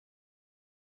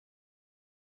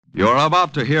You're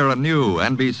about to hear a new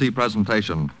NBC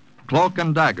presentation, Cloak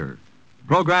and Dagger,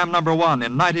 program number 1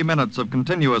 in 90 minutes of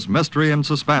continuous mystery and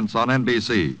suspense on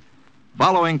NBC.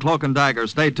 Following Cloak and Dagger,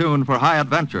 stay tuned for High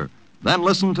Adventure. Then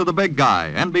listen to The Big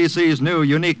Guy, NBC's new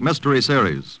unique mystery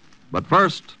series. But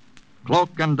first,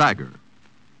 Cloak and Dagger.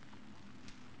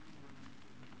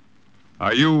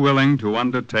 Are you willing to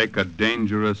undertake a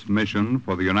dangerous mission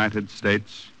for the United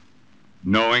States,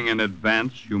 knowing in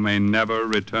advance you may never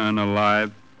return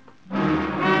alive?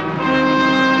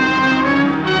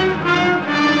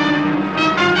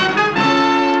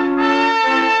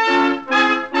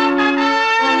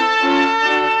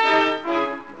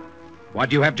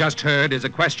 What you have just heard is a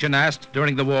question asked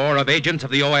during the war of agents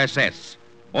of the OSS,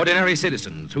 ordinary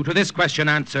citizens who to this question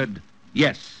answered,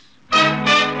 yes.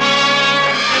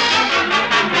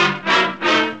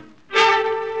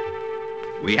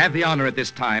 We have the honor at this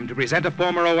time to present a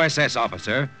former OSS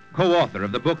officer, co-author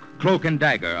of the book Cloak and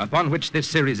Dagger, upon which this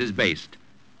series is based,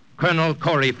 Colonel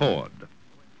Corey Ford.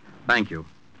 Thank you.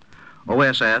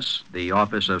 OSS, the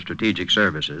Office of Strategic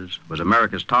Services, was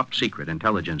America's top secret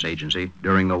intelligence agency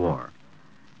during the war.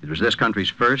 It was this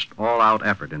country's first all-out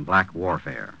effort in black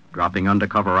warfare, dropping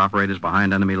undercover operators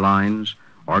behind enemy lines,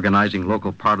 organizing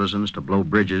local partisans to blow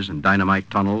bridges and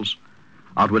dynamite tunnels,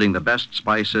 outwitting the best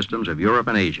spy systems of Europe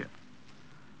and Asia.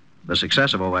 The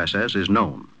success of OSS is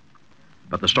known,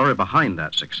 but the story behind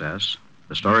that success,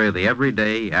 the story of the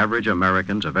everyday, average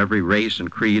Americans of every race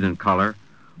and creed and color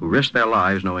who risked their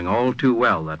lives knowing all too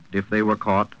well that if they were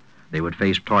caught, they would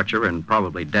face torture and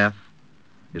probably death,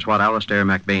 is what Alastair,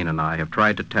 MacBain, and I have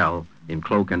tried to tell in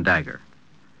Cloak and Dagger.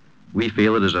 We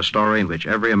feel it is a story in which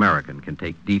every American can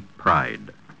take deep pride.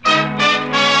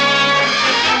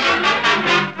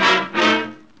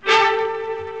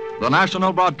 The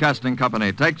National Broadcasting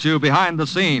Company takes you behind the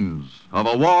scenes of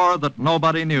a war that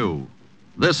nobody knew.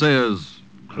 This is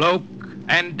Cloak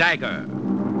and Dagger.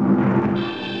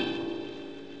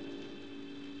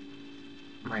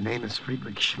 My name is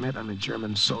Friedrich Schmidt. I'm a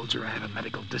German soldier. I had a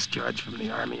medical discharge from the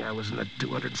Army. I was in the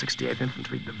 268th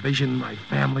Infantry Division. My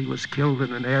family was killed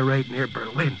in an air raid near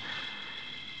Berlin.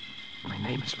 My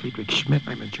name is Friedrich Schmidt.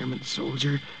 I'm a German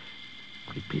soldier.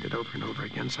 Repeat it over and over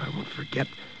again so I won't forget.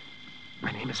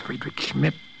 My name is Friedrich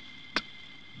Schmidt.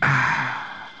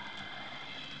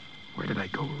 Where did I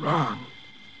go wrong?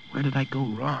 Where did I go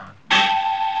wrong?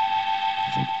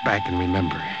 Think back and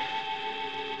remember.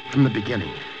 From the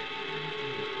beginning.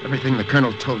 Everything the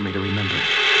colonel told me to remember.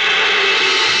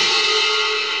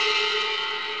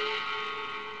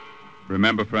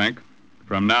 Remember, Frank,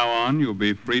 from now on you'll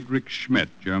be Friedrich Schmidt,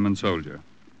 German soldier.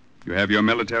 You have your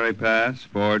military pass,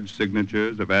 forged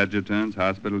signatures of adjutants,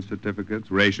 hospital certificates,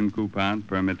 ration coupons,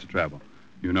 permit to travel.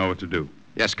 You know what to do.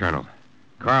 Yes, Colonel.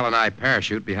 Carl and I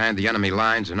parachute behind the enemy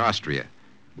lines in Austria.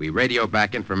 We radio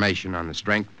back information on the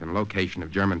strength and location of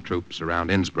German troops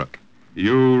around Innsbruck.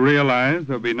 You realize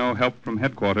there'll be no help from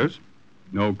headquarters,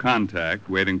 no contact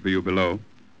waiting for you below.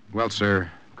 Well, sir,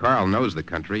 Carl knows the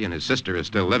country, and his sister is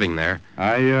still living there.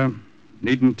 I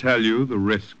needn't tell you the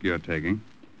risk you're taking.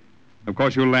 Of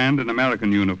course, you'll land in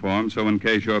American uniform, so in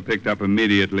case you're picked up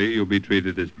immediately, you'll be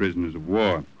treated as prisoners of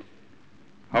war.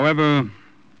 However,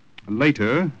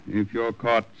 later, if you're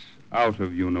caught out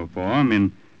of uniform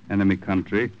in enemy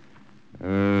country...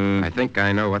 I think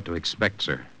I know what to expect,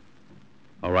 sir.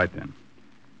 All right, then.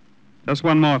 Just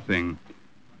one more thing.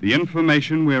 The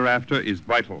information we're after is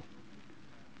vital.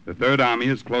 The Third Army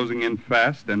is closing in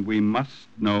fast, and we must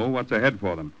know what's ahead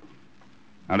for them.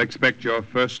 I'll expect your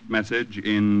first message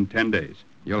in 10 days.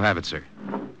 You'll have it, sir.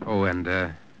 Oh, and,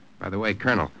 by the way,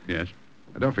 Colonel. Yes?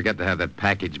 Don't forget to have that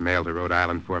package mailed to Rhode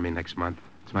Island for me next month.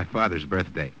 It's my father's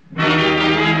birthday.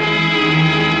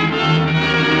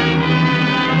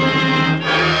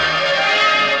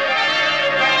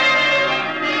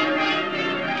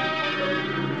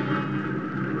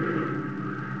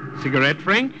 Cigarette,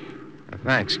 Frank?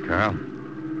 Thanks, Carl.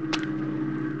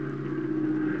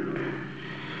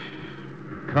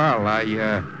 Carl,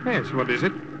 Yes, what is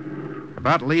it?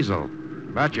 About Liesel.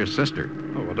 About your sister.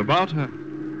 Oh, what about her?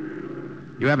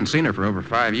 You haven't seen her for over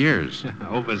 5 years.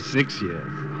 Over 6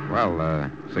 years.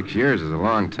 Well, 6 years is a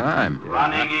long time.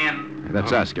 Running in.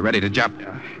 That's us. Get ready to jump.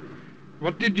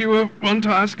 What did you want to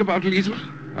ask about Liesel?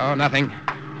 Oh, nothing.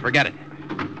 Forget it.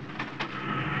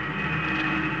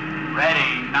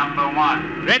 Ready, number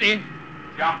 1. Ready.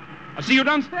 Jump. I'll see you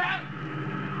downstairs.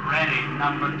 Ready,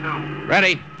 number 2.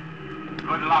 Ready.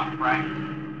 Good luck, Frank.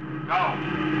 Go.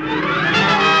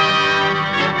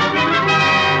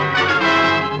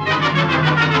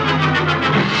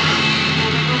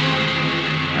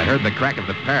 I heard the crack of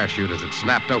the parachute as it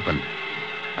snapped open.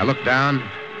 I looked down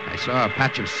I saw a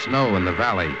patch of snow in the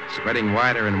valley, spreading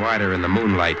wider and wider in the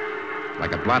moonlight,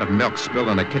 like a blot of milk spilled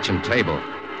on a kitchen table.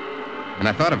 And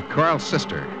I thought of Carl's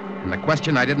sister, and the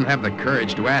question I didn't have the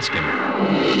courage to ask him.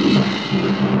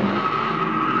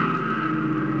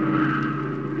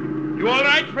 You all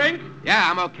right, Frank?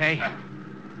 Yeah, I'm okay.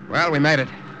 Well, we made it.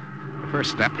 The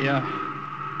first step. Yeah,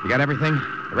 You got everything?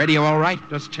 The radio all right?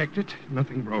 just checked it.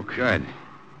 Nothing broke. Good.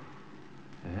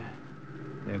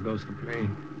 There goes the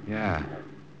plane. Yeah.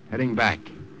 Heading back.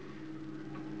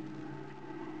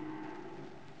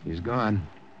 He's gone.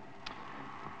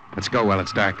 Let's go while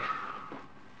it's dark.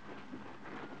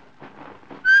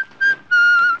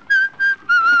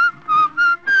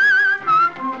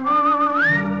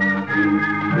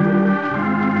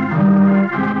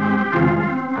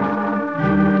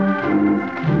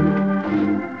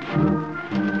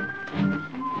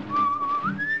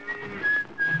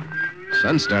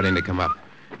 Sun's starting to come up.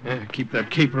 Keep that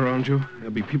cape around you.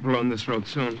 There'll be people on this road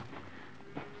soon.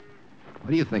 What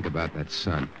do you think about that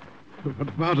sun? What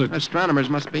about it? Astronomers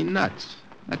must be nuts.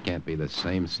 That can't be the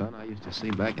same sun I used to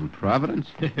see back in Providence.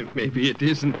 Maybe it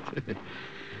isn't.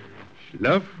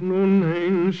 Schlaf nun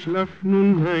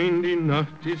ein, die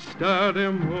Nacht ist da,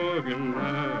 der Morgen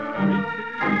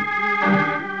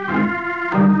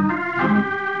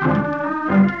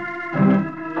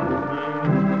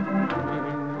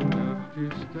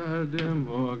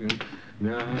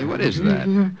Hey, what is that?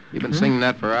 You've been singing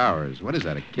that for hours. What is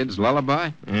that, a kid's lullaby?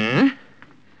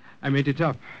 I made it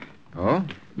up. Oh?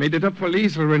 Made it up for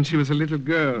Liesel when she was a little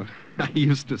girl. I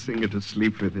used to sing her to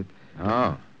sleep with it.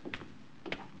 Oh.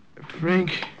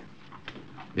 Frank,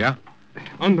 Yeah?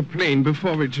 on the plane,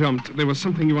 before we jumped, there was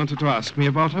something you wanted to ask me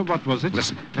about her. What was it?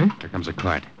 Listen. Eh? Here comes a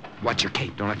cart. Watch your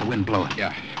cape. Don't let the wind blow it.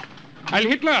 Yeah. Heil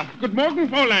Hitler. Good morning,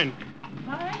 Fräulein.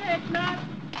 Hi, Hitler.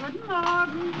 Guten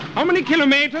Morgen. How many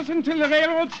kilometers until the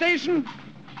railroad station?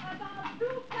 About 2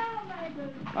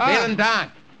 kilometers. Vielen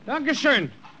Dank. Dankeschön.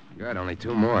 Good, only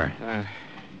 2 more.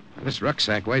 This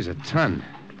rucksack weighs a ton.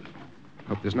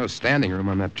 Hope there's no standing room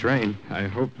on that train. I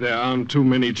hope there aren't too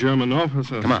many German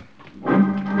officers. Come on.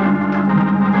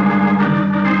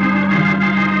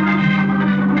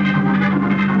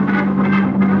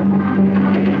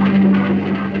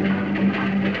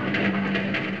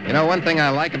 You know, one thing I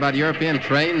like about European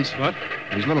trains? What?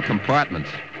 These little compartments.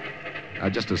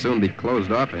 I'd just as soon be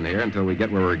closed off in here until we get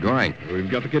where we're going. We've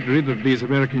got to get rid of these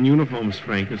American uniforms,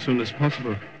 Frank, as soon as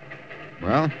possible.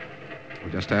 Well,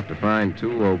 we'll just have to find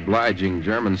 2 obliging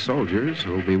German soldiers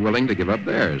who'll be willing to give up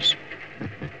theirs.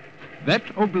 That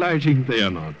obliging they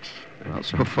are not. Well,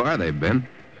 so far they've been.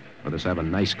 Let us have a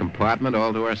nice compartment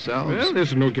all to ourselves. Well,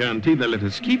 there's no guarantee they'll let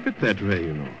us keep it that way,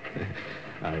 you know.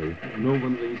 I know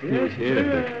one of these days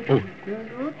here. Oh.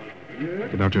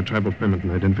 Get out your tribal permit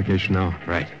and identification now.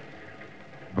 Right.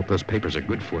 Hope those papers are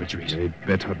good forgeries. They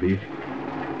better be.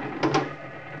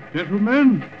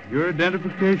 Gentlemen, your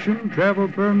identification, travel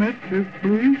permit,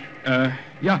 please.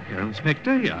 Yeah, Herr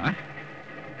Inspector, yeah.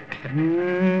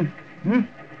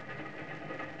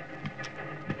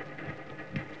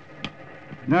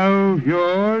 Now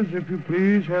yours, if you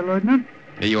please, Herr Lieutenant.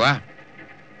 Here you are.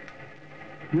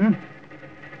 Here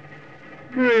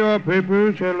are your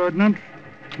papers, Herr Lieutenant.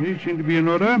 These seem to be in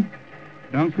order.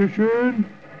 Dankeschön.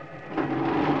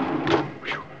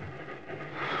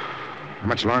 How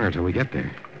much longer till we get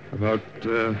there? About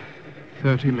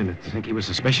 30 minutes. You think he was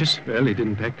suspicious? Well, he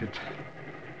didn't act it.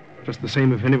 Just the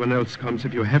same if anyone else comes.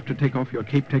 If you have to take off your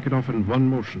cape, take it off in one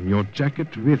motion. Your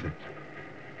jacket with it.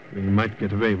 We might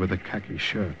get away with a khaki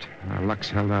shirt. Our luck's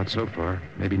held out so far.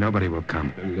 Maybe nobody will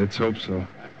come. Let's hope so.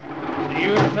 See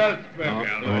you in Salzburg,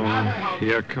 Herr Lieutenant. Oh,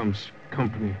 here comes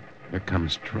company. Here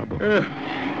comes trouble.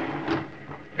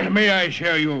 May I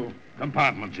share your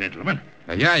compartment, gentlemen?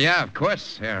 Yeah, of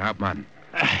course, Herr Hauptmann.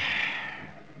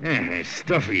 It's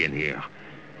stuffy in here.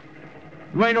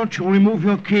 Why don't you remove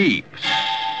your capes?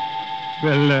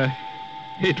 Well,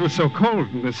 it was so cold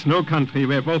in the snow country.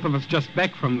 We're both of us just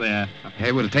back from there.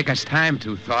 It will take us time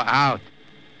to thaw out.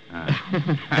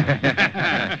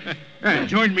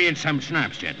 Join me in some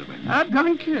schnapps, gentlemen.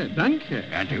 Danke.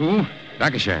 And you?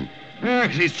 Dankeschön.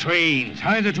 These trains,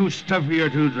 either too stuffy or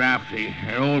too drafty.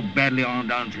 They're all badly on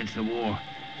down since the war.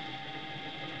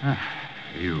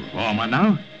 You warmer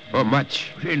now? Oh,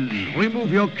 much. Then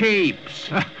remove your capes.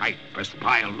 I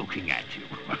perspire looking at you.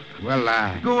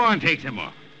 Well, Go on, take them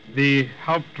off. The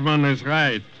Hauptmann is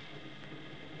right.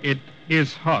 It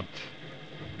is hot.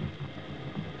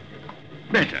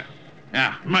 Better.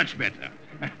 Much better.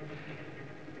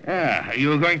 Are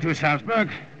you going to Salzburg?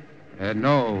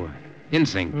 no.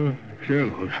 Instinct.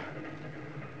 Sure.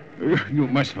 You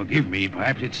must forgive me.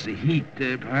 Perhaps it's the heat.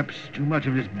 Perhaps too much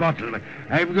of this bottle.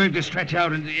 I'm going to stretch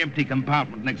out in the empty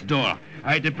compartment next door.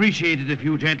 I'd appreciate it if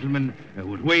you gentlemen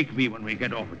would wake me when we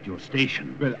get off at your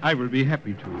station. Well, I will be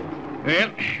happy to.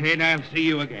 Well, then I'll see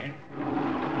you again.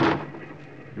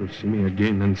 You'll see me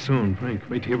again, and soon, Frank.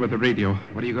 Wait here with the radio.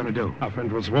 What are you going to do? Our friend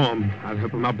was warm. I'll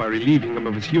help him out by relieving him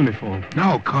of his uniform.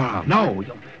 No, Carl, no.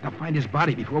 They'll find his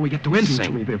body before we get to Listen to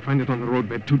Insane. me. They'll find it on the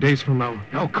roadbed 2 days from now.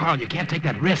 No, Carl, you can't take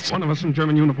that risk. One of us in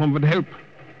German uniform would help.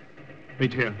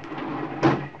 Wait here.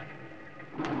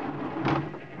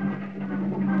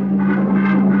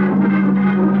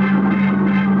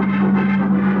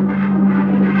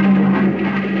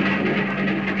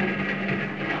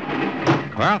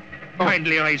 Carl?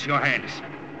 Kindly raise your hands.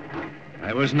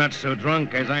 I was not so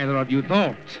drunk as either of you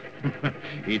thought.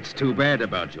 It's too bad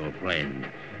about your friend.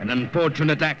 An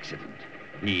unfortunate accident.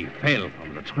 He fell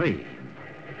from the train.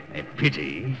 A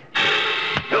pity.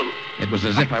 It was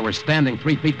as if I were standing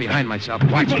 3 feet behind myself,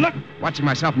 watching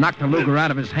myself knock the Luger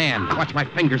out of his hand, watch my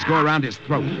fingers go around his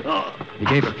throat. He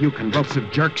gave a few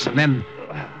convulsive jerks, and then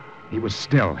he was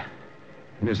still.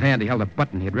 In his hand, he held a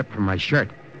button he had ripped from my shirt.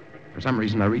 For some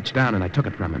reason, I reached down and I took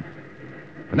it from him.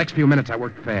 The next few minutes, I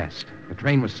worked fast. The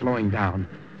train was slowing down.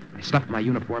 I stuffed my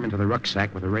uniform into the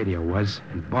rucksack where the radio was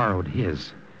and borrowed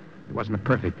his. It wasn't a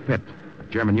perfect fit, but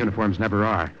German uniforms never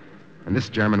are. And this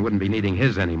German wouldn't be needing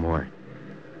his anymore.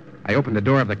 I opened the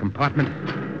door of the compartment,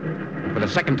 and for the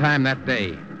second time that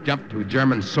day, jumped to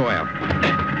German soil.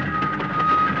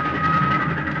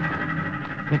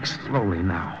 Think slowly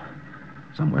now.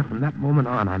 Somewhere from that moment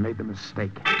on, I made the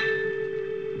mistake.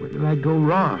 Where did I go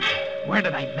wrong? Where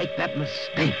did I make that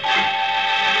mistake?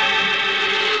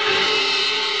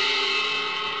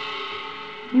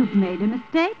 You've made a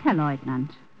mistake, Herr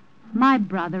Lieutenant. My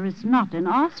brother is not in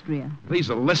Austria. Please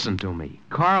listen to me.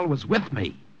 Carl was with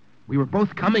me. We were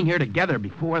both coming here together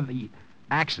before the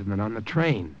accident on the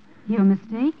train. You're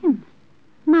mistaken.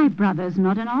 My brother's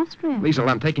not in Austria. Liesel,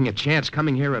 I'm taking a chance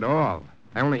coming here at all.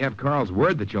 I only have Carl's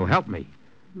word that you'll help me.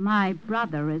 My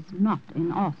brother is not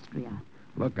in Austria.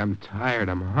 Look, I'm tired.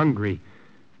 I'm hungry.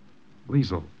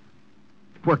 Liesel,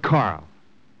 poor Carl.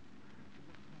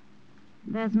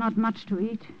 There's not much to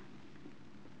eat.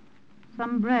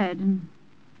 Some bread and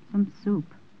some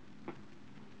soup.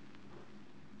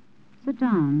 Sit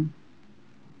down.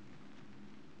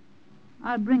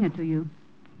 I'll bring it to you.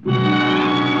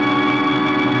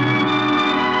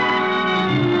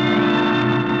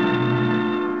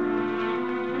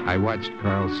 I watched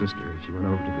Carl's sister as she went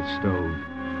over to the stove.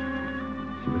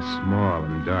 She was small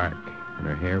and dark, and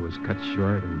her hair was cut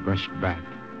short and brushed back.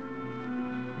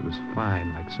 It was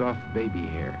fine, like soft baby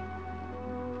hair.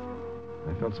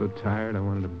 I felt so tired I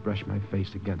wanted to brush my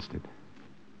face against it.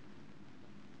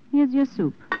 Here's your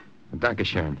soup.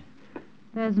 Dankeschön.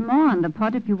 There's more in the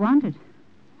pot if you want it.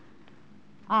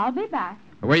 I'll be back.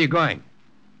 Where are you going?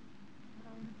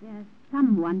 There's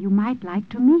someone you might like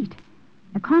to meet.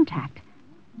 A contact.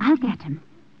 I'll get him.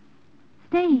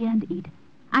 Stay here and eat.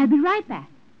 I'll be right back.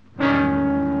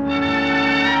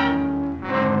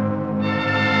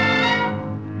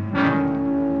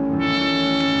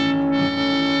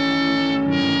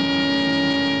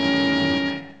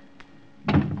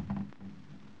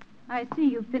 I see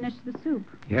you've finished the soup.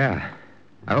 Yeah.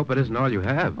 I hope it isn't all you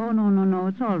have. Oh, no.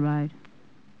 It's all right.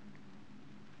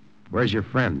 Where's your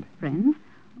friend? Friend?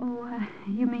 Oh,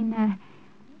 you mean,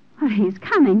 well, he's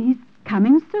coming. He's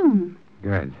coming soon.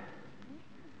 Good.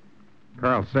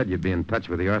 Carl said you'd be in touch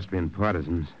with the Austrian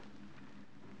partisans.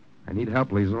 I need help,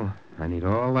 Liesel. I need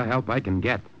all the help I can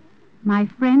get. My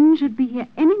friend should be here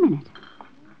any minute.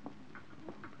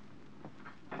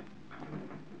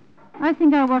 I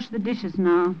think I'll wash the dishes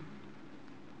now.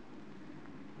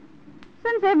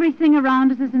 Since everything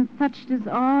around us is in such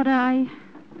disorder, I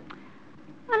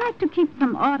like to keep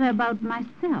some order about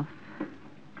myself.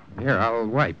 Here, I'll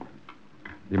wipe. Do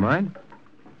you mind?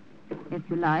 If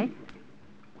you like.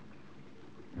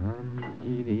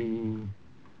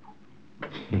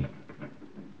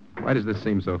 Why does this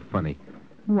seem so funny?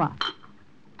 What?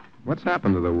 What's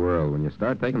happened to the world when you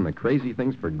start taking the crazy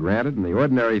things for granted and the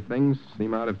ordinary things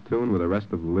seem out of tune with the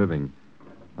rest of living?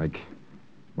 Like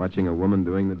watching a woman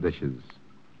doing the dishes,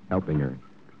 helping her.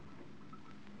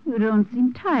 You don't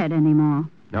seem tired anymore.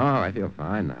 No, I feel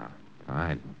fine now.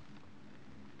 Fine.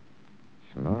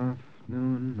 Schlaf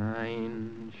nun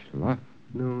ein, schlaf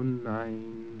nun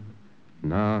ein,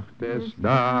 Nacht ist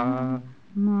da.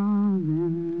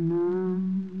 Morgen.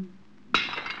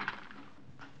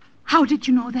 How did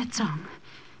you know that song?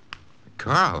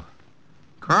 Carl.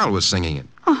 Carl was singing it.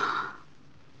 Oh,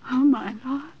 my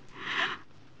Lord.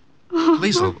 Oh,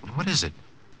 Liesel, what is it?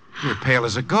 You're pale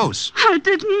as a ghost. I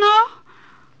didn't know.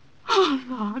 Oh,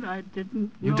 Lord, I didn't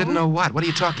know. You didn't know what? What are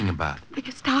you talking about? The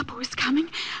Gestapo is coming.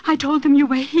 I told them you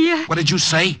were here. What did you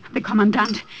say? The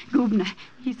Commandant, Gubner,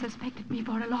 he suspected me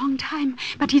for a long time,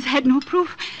 but he's had no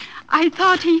proof. I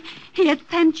thought he had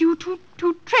sent you to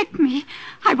trick me.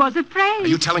 I was afraid. Are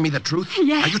you telling me the truth?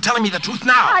 Yes. Are you telling me the truth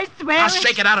now? I swear I'll it.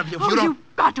 shake it out of you if you don't...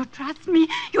 You've got to trust me.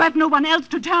 You have no one else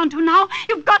to turn to now.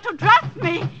 You've got to trust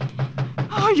me.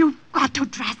 Oh, you've got to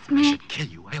trust me. I should kill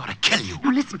you. I ought to kill you.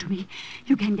 Now, listen to me.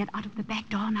 You can get out of the back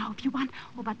door now if you want.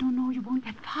 Oh, but no, you won't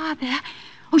get far there.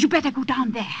 Oh, you better go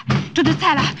down there, to the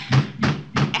cellar.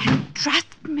 And trust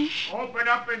me. Open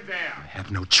up in there. I have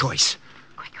no choice.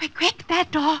 Quick,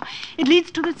 that door. It leads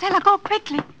to the cellar. Go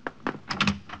quickly.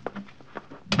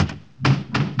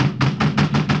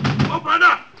 Open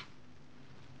up!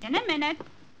 In a minute.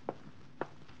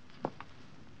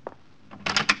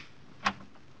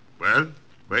 Well,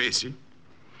 where is he?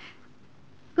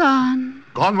 Gone.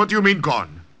 Gone? What do you mean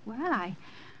gone? Well,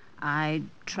 I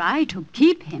tried to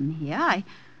keep him here.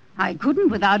 I couldn't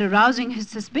without arousing his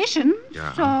suspicion.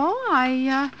 Yeah. So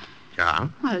I, Yeah?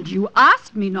 Well, you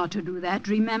asked me not to do that,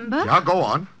 remember? Yeah, go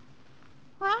on.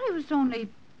 Well, he was only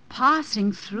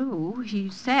passing through. He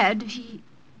said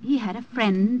he had a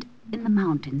friend in the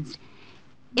mountains.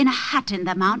 In a hut in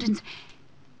the mountains.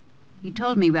 He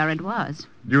told me where it was.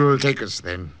 You'll take us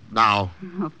then. Now.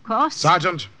 Of course.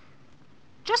 Sergeant,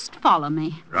 Just follow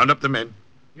me. round up the men.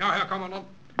 Ja, Herr Kommandant.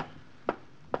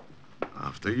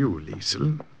 After you,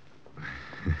 Liesel.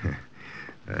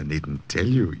 I needn't tell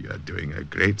you you're doing a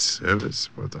great service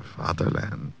for the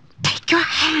fatherland. Take your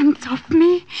hands off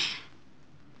me.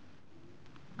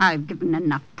 I've given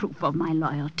enough proof of my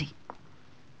loyalty.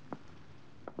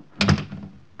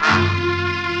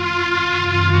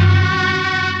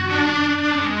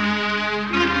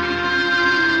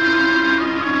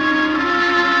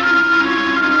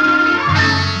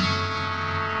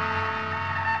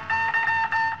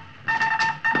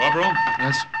 Corporal,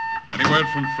 Yes? any word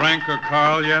from Frank or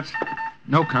Carl yet?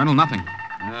 No, Colonel, nothing.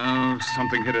 No,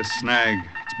 something hit a snag.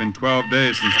 It's been 12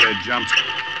 days since they jumped.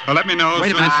 Well, let me know. as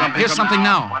Wait a soon as minute. something Here's comes- something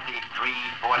now.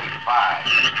 2345.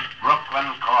 Brooklyn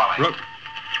calling. Brook,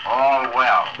 All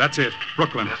well. that's it.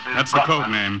 Brooklyn. This is That's the Brooklyn.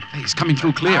 code name. Hey, he's coming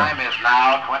through clear. Time is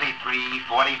now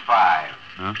 2345.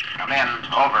 Huh? Come in.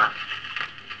 Over.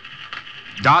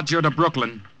 Dodger to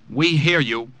Brooklyn. We hear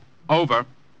you. Over.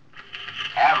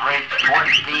 Average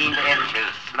 14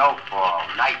 inches snowfall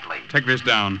nightly. Take this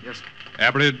down. Yes.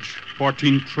 Average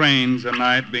 14 trains a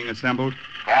night being assembled,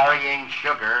 Carrying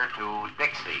sugar to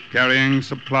Dixie. carrying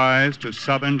supplies to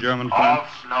southern German front. All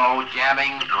snow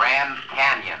jamming Grand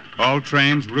Canyon. All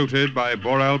trains routed by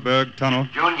Borelberg Tunnel.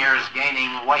 Juniors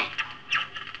gaining weight.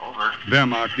 Over.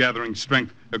 Wehrmacht gathering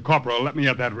strength. Corporal, let me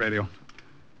have that radio.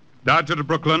 Dodger to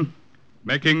Brooklyn.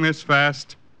 Making this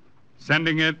fast.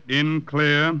 Sending it in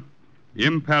clear.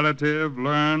 Imperative,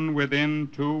 learn within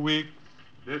 2 weeks.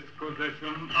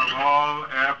 Disposition of all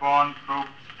airborne troops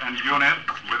and units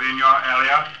within your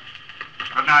area.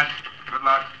 Good night. Good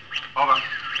luck. Over.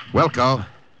 Wilco,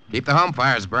 keep the home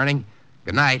fires burning.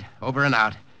 Good night. Over and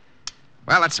out.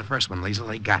 Well, that's the first one, Liesel.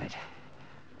 They got it.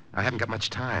 I haven't got much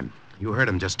time. You heard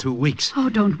him just 2 weeks. Oh,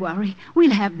 don't worry.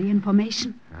 We'll have the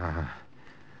information.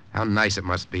 How nice it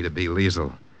must be to be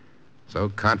Liesel. So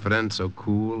confident, so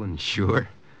cool and sure.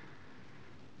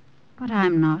 But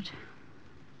I'm not.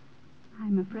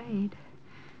 I'm afraid.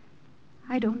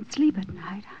 I don't sleep at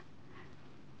night.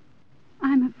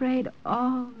 I'm afraid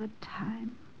all the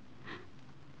time.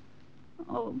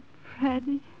 Oh,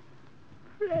 Freddie.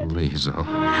 Liesel.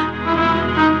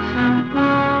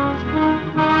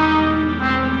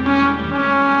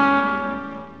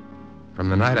 From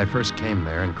the night I first came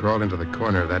there and crawled into the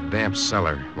corner of that damp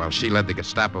cellar while she led the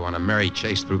Gestapo on a merry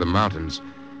chase through the mountains,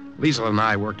 Liesel and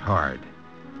I worked hard.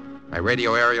 My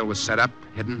radio aerial was set up,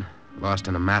 hidden, lost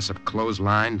in a mass of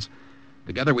clotheslines.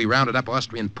 Together we rounded up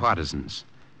Austrian partisans.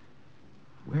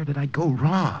 Where did I go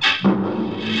wrong?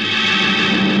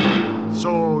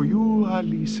 So you are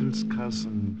Liesel's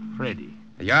cousin, Freddy.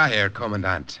 Ja, Herr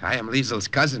Kommandant. I am Liesel's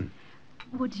cousin.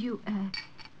 Would you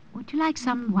like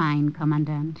some wine,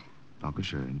 Commandant?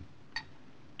 Dankeschön.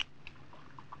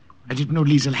 I didn't know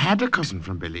Liesel had a cousin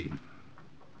from Berlin.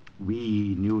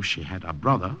 We knew she had a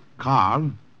brother,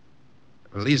 Karl.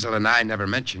 Well, Liesel and I never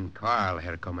mentioned Karl,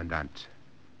 Herr Kommandant.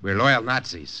 We're loyal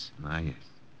Nazis. Ah, yes.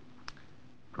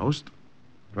 Prost.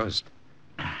 Prost.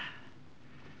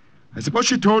 I suppose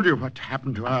she told you what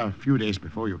happened to her a few days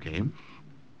before you came.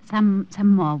 Some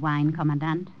more wine,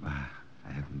 Commandant.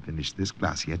 I haven't finished this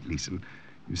glass yet, Liesel.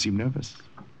 You seem nervous.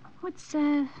 Oh, it's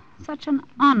such an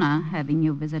honor having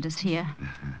you visit us here.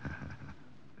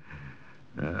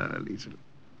 Liesel.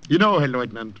 You know, Herr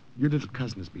Lieutenant, your little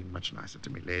cousin has been much nicer to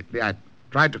me lately. I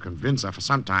tried to convince her for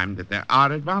some time that there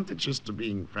are advantages to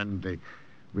being friendly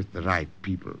with the right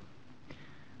people.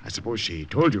 I suppose she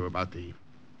told you about the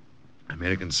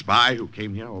American spy who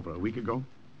came here over a week ago?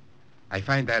 I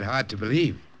find that hard to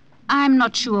believe. I'm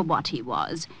not sure what he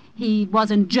was. He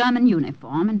was in German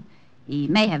uniform, and he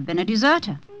may have been a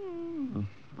deserter.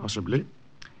 Possibly.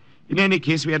 In any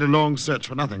case, we had a long search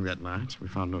for nothing that night. We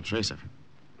found no trace of him.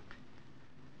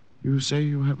 You say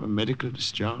you have a medical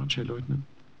discharge, Herr Lieutenant?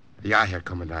 Ja, Herr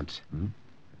Kommandant.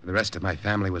 The rest of my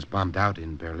family was bombed out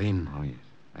in Berlin. Oh, yes.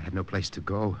 I had no place to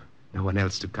go, no one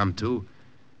else to come to,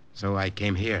 so I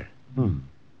came here.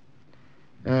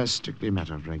 Strictly a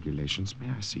matter of regulations. May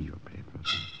I see your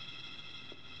papers?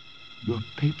 Your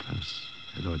papers,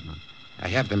 Herr Lieutenant. I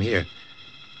have them here.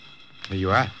 Here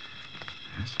you are.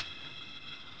 Yes.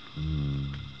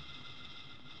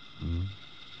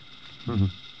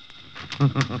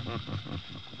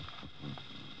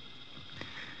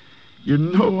 You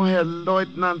know, Herr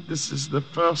Lieutenant, this is the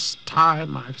first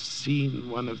time I've seen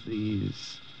one of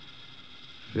these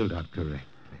filled out correctly.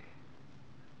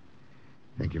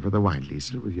 Thank you for the wine,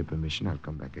 Liesel. With your permission, I'll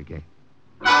come back again.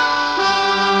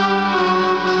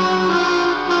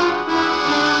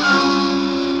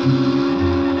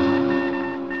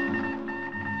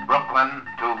 Brooklyn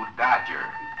to Dodger.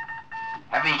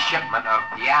 Heavy shipment of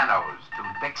pianos to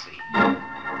Dixie.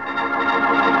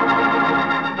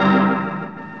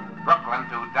 Brooklyn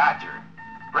to Dodger.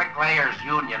 Bricklayers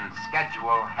Union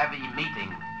schedule heavy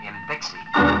meeting in Dixie.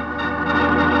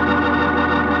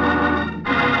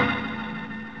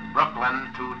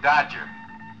 Brooklyn to Dodger.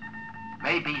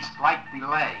 Maybe slight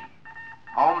delay.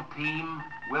 Home team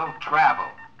will travel.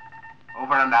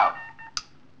 Over and out.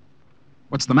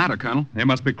 What's the matter, Colonel? They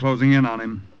must be closing in on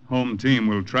him. Home team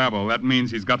will travel. That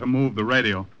means he's got to move the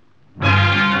radio.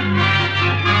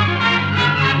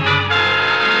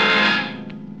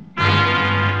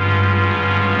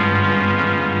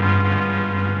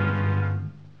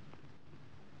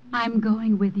 I'm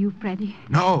going with you, Freddie.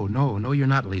 No, you're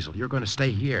not, Liesel. You're going to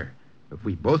stay here. If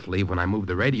we both leave when I move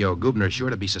the radio, Gubner's sure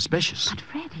to be suspicious. But,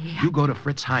 Freddie... You go to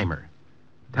Fritz Heimer.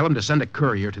 Tell him to send a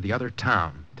courier to the other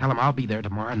town. Tell him I'll be there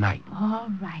tomorrow night.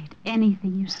 All right.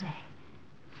 Anything you say.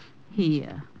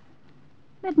 Here.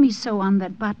 Let me sew on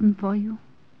that button for you.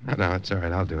 No, it's all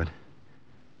right. I'll do it.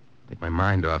 Take my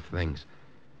mind off things.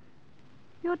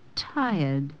 You're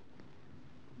tired.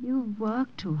 You've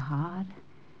worked too hard.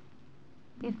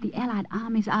 If the Allied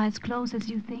armies are as close as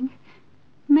you think,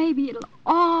 maybe it'll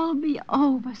all be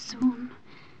over soon.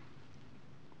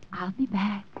 I'll be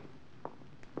back.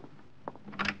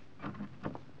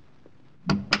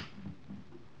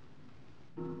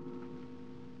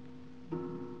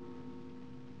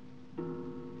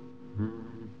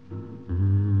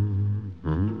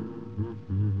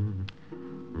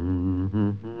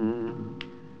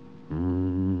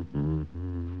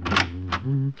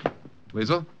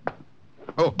 Liesel?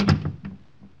 Oh.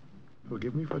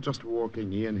 Forgive me for just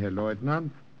walking in, Herr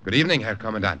Lieutenant. Good evening, Herr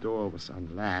Kommandant. The door was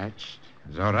unlatched.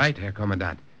 It's all right, Herr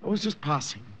Kommandant. I was just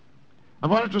passing. I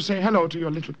wanted to say hello to your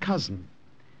little cousin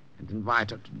and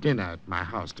invite her to dinner at my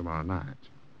house tomorrow night.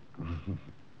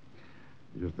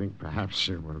 You think perhaps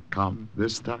she will come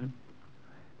this time?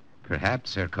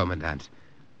 Perhaps, Herr Kommandant.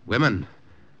 Women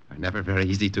are never very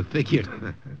easy to figure.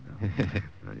 No,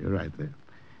 you're right there.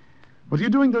 What are you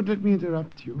doing? Don't let me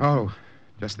interrupt you. Oh,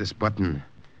 just this button.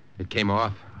 It came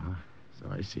off.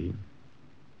 So I see.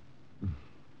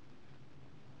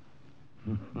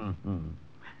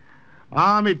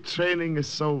 Army training is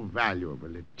so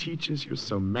valuable. It teaches you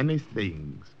so many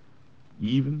things.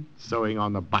 Even sewing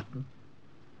on a button.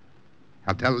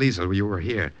 I'll tell Liesel you were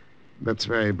here. That's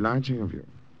very obliging of you.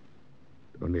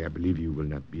 Only I believe you will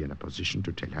not be in a position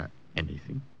to tell her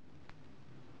anything.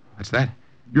 What's that?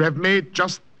 You have made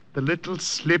just the little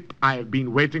slip I have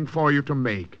been waiting for you to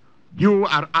make. You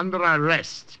are under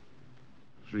arrest.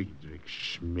 Friedrich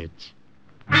Schmidt.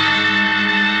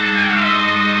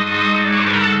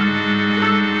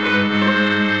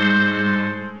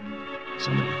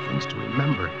 So many things to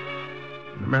remember.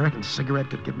 An American cigarette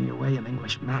could give me away, an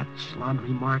English match, laundry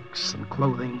marks, some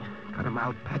clothing. Cut 'em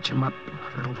out, patch 'em up.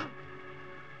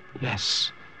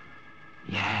 Yes.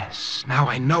 Now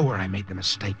I know where I made the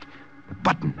mistake. The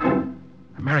button.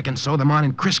 Americans sew them on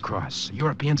in crisscross.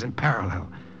 Europeans in parallel.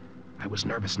 I was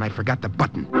nervous and I forgot the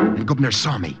button. And Gubner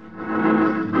saw me.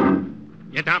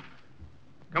 Get up.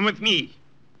 Come with me.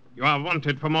 You are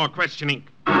wanted for more questioning.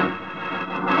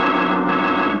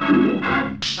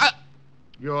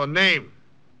 Your name.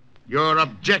 Your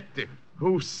objective.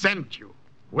 Who sent you?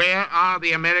 Where are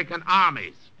the American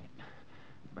armies?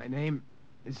 My name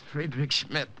is Friedrich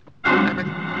Schmidt.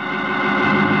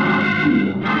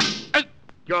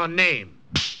 Your name.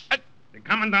 The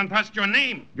Commandant asked your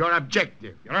name. Your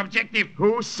objective. Your objective.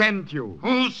 Who sent you?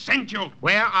 Who sent you?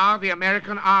 Where are the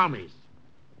American armies?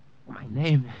 My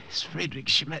name is Friedrich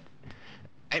Schmidt.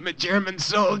 I'm a German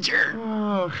soldier.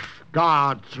 Oh,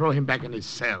 God, throw him back in his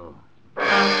cell.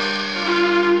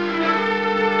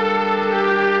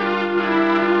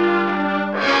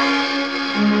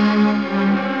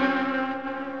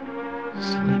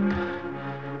 Sleep.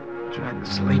 Try to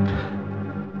sleep.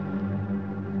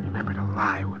 Remember to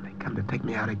lie when they come to take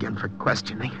me out again for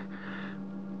questioning.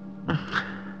 I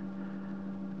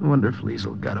wonder if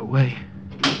Liesel got away.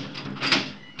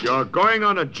 You're going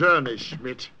on a journey,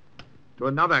 Schmidt, to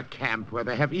another camp where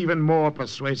they have even more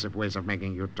persuasive ways of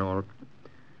making you talk.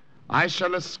 I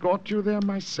shall escort you there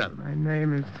myself. My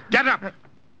name is... Get up!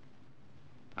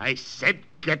 I said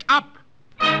get up!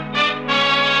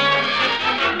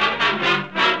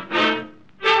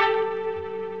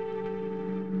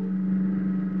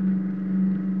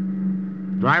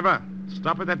 Driver,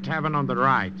 stop at that tavern on the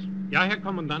right. Ja, Herr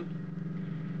Kommandant.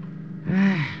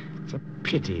 It's a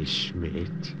pity,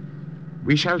 Schmidt.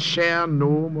 We shall share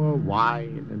no more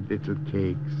wine and little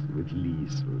cakes with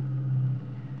Liesel.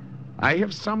 I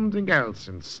have something else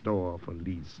in store for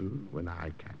Liesel when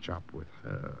I catch up with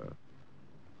her.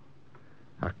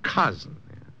 Her cousin.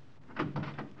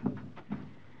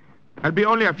 I'll be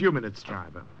only a few minutes,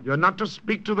 driver. You're not to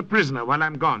speak to the prisoner while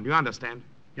I'm gone. Do you understand?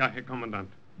 Ja, Herr Kommandant.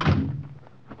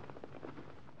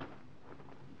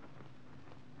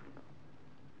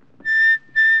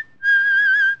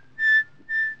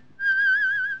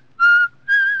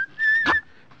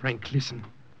 Frank, listen.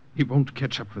 He won't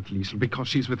catch up with Liesel because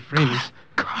she's with friends.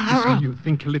 Carl! So you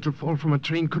think a little fall from a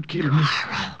train could kill me?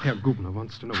 Herr Gubner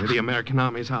wants to know where the American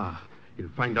armies are. He'll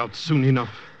find out soon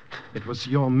enough. It was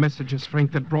your messages,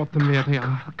 Frank, that brought them where they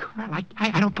are. Carl,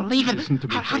 I don't believe it. Listen to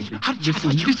me, Frank.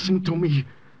 Listen to me.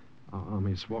 Our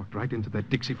armies walked right into that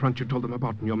Dixie front you told them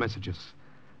about in your messages.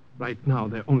 Right now,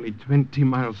 they're only 20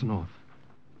 miles north.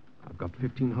 I've got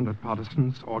 1,500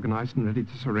 partisans organized and ready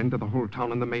to surrender the whole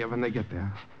town and the mayor when they get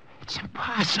there. It's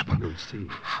impossible. You'll see.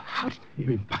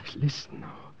 Listen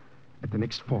now. At the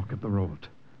next fork of the road,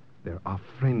 there are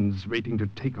friends waiting to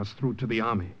take us through to the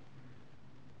army.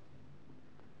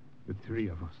 The three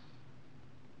of us.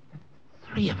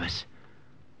 3 of us?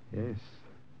 Yes.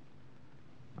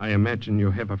 I imagine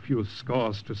you have a few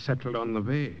scores to settle on the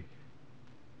way.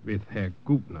 With Herr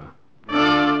Gubner.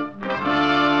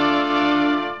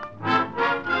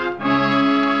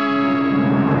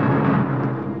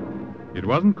 It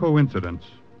wasn't coincidence,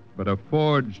 but a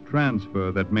forged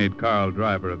transfer that made Carl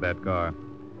driver of that car.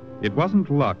 It wasn't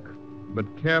luck, but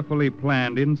carefully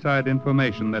planned inside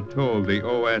information that told the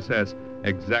OSS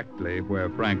exactly where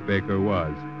Frank Baker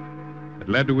was. It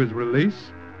led to his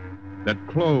release, that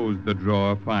closed the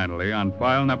drawer finally on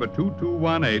file number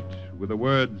 2218 with the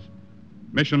words,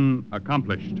 "Mission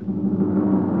accomplished."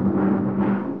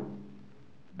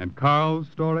 And Carl's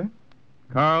story?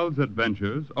 Carl's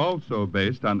adventures, also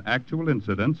based on actual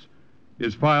incidents,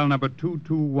 is file number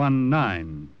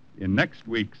 2219 in next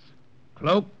week's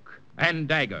Cloak and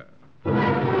Dagger.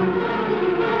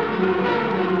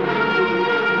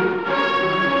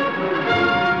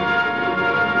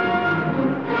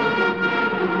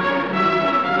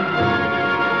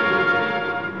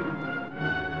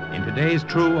 In today's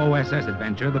true OSS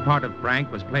adventure, the part of Frank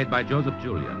was played by Joseph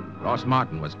Julian. Ross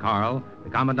Martin was Carl, the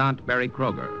Commandant Barry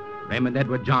Kroger. Raymond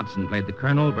Edward Johnson played the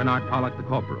Colonel, Bernard Pollock the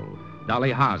Corporal.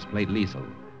 Dolly Haas played Liesel.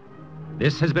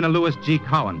 This has been a Louis G.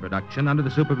 Cowan production under the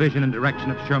supervision and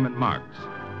direction of Sherman Marks.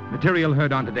 Material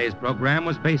heard on today's program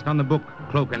was based on the book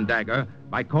Cloak and Dagger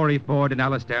by Corey Ford and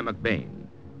Alastair MacBain.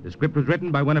 The script was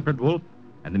written by Winifred Wolfe,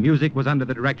 and the music was under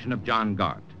the direction of John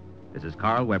Gart. This is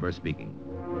Carl Weber speaking.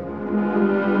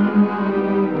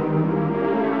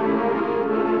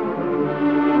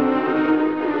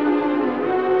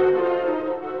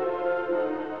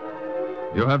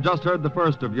 You have just heard the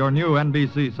first of your new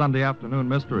NBC Sunday afternoon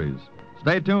mysteries.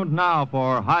 Stay tuned now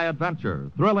for high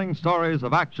adventure, thrilling stories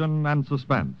of action and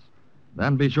suspense.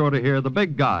 Then be sure to hear The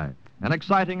Big Guy, an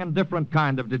exciting and different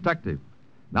kind of detective.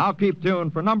 Now keep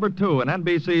tuned for number 2 in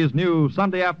NBC's new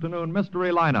Sunday afternoon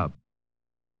mystery lineup.